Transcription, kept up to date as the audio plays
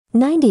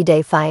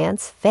90-Day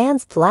Fiance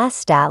fans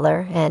blast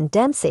Statler and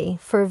Dempsey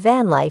for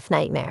van life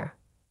nightmare.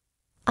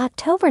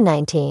 October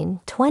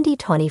 19,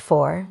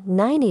 2024,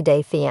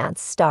 90-Day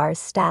Fiance stars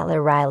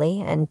Statler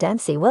Riley and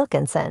Dempsey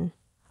Wilkinson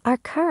are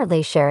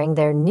currently sharing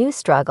their new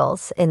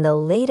struggles in the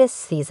latest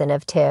season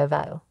of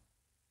TV.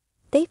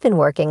 They've been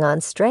working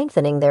on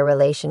strengthening their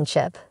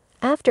relationship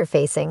after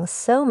facing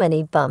so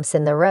many bumps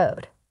in the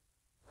road.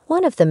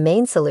 One of the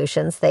main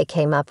solutions they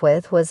came up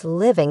with was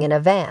living in a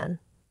van.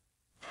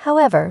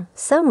 However,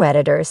 some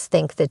Redditors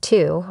think the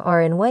two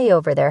are in way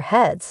over their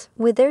heads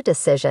with their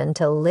decision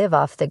to live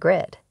off the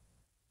grid.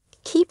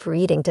 Keep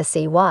reading to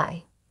see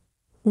why.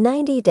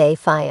 90-Day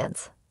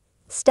Fiance.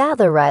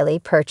 Statler Riley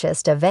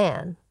purchased a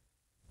van.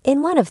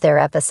 In one of their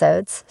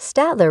episodes,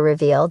 Statler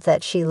revealed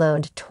that she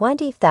loaned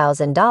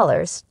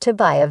 $20,000 to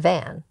buy a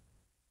van.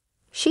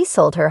 She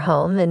sold her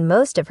home and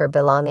most of her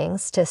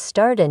belongings to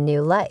start a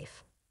new life.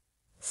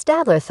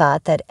 Statler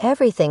thought that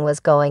everything was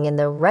going in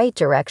the right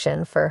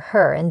direction for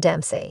her and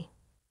Dempsey.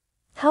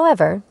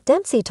 However,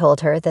 Dempsey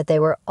told her that they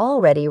were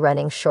already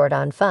running short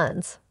on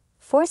funds,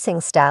 forcing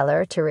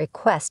Statler to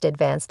request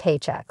advance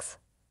paychecks.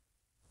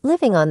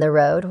 Living on the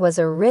road was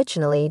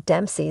originally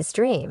Dempsey's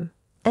dream,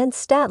 and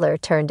Statler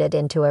turned it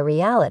into a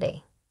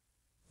reality.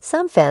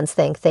 Some fans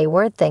think they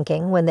weren't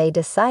thinking when they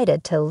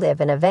decided to live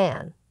in a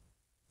van.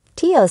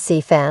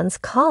 TLC fans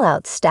call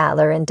out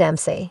Statler and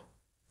Dempsey.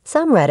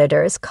 Some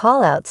Redditors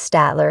call out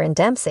Statler and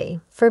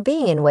Dempsey for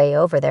being in way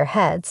over their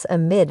heads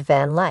amid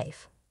van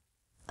life.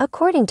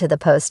 According to the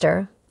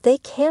poster, they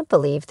can't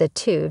believe the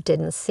two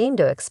didn't seem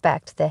to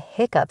expect the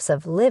hiccups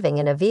of living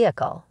in a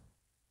vehicle.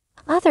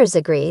 Others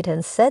agreed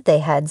and said they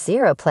had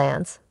zero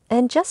plans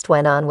and just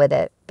went on with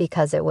it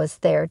because it was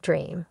their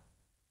dream.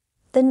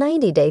 The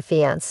 90-Day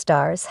Fiance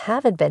stars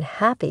haven't been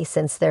happy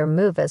since their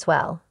move as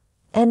well,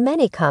 and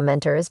many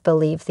commenters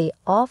believe the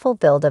awful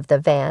build of the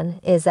van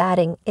is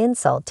adding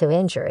insult to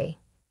injury.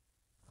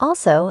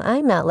 Also,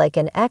 I'm not like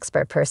an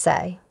expert per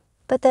se,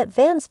 but that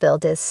van's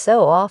build is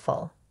so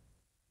awful.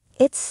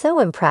 It's so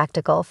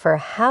impractical for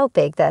how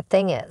big that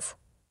thing is.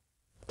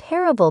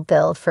 Terrible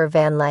build for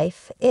van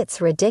life,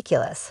 it's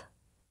ridiculous.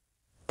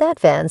 That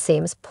van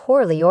seems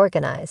poorly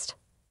organized.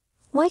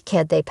 Why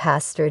can't they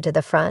pass through to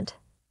the front?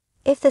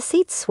 If the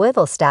seat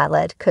swivel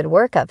Statlet could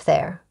work up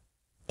there.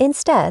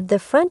 Instead, the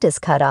front is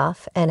cut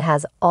off and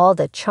has all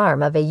the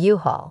charm of a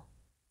U-Haul.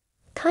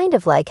 Kind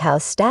of like how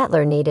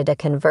Statler needed a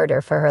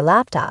converter for her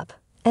laptop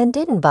and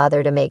didn't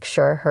bother to make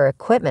sure her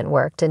equipment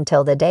worked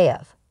until the day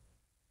of.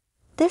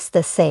 This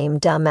the same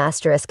dumb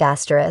asterisk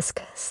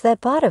that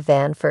bought a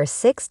van for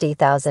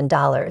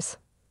 $60,000.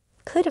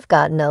 Could have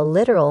gotten a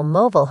literal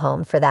mobile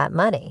home for that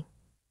money.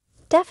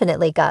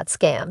 Definitely got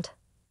scammed.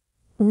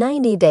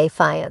 90-Day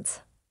Fiance.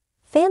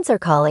 Fans are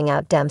calling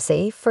out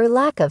Dempsey for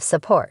lack of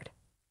support.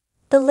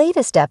 The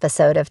latest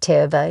episode of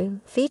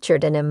TV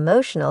featured an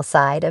emotional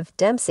side of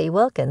Dempsey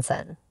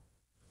Wilkinson.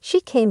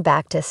 She came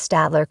back to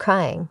Statler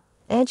crying,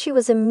 and she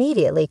was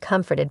immediately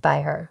comforted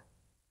by her.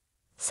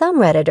 Some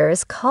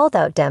Redditors called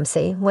out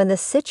Dempsey when the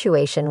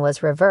situation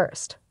was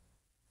reversed.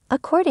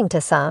 According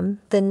to some,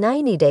 the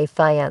 90-Day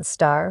Fiance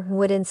star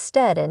would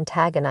instead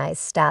antagonize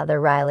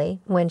Statler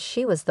Riley when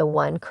she was the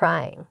one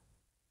crying.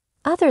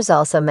 Others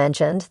also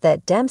mentioned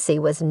that Dempsey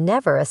was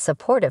never a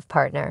supportive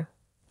partner,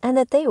 and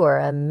that they were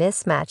a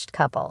mismatched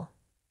couple.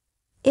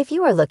 If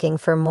you are looking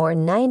for more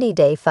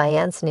 90-Day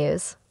Fiance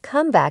news,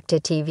 come back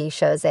to TV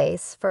Show's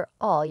Ace for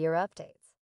all your updates.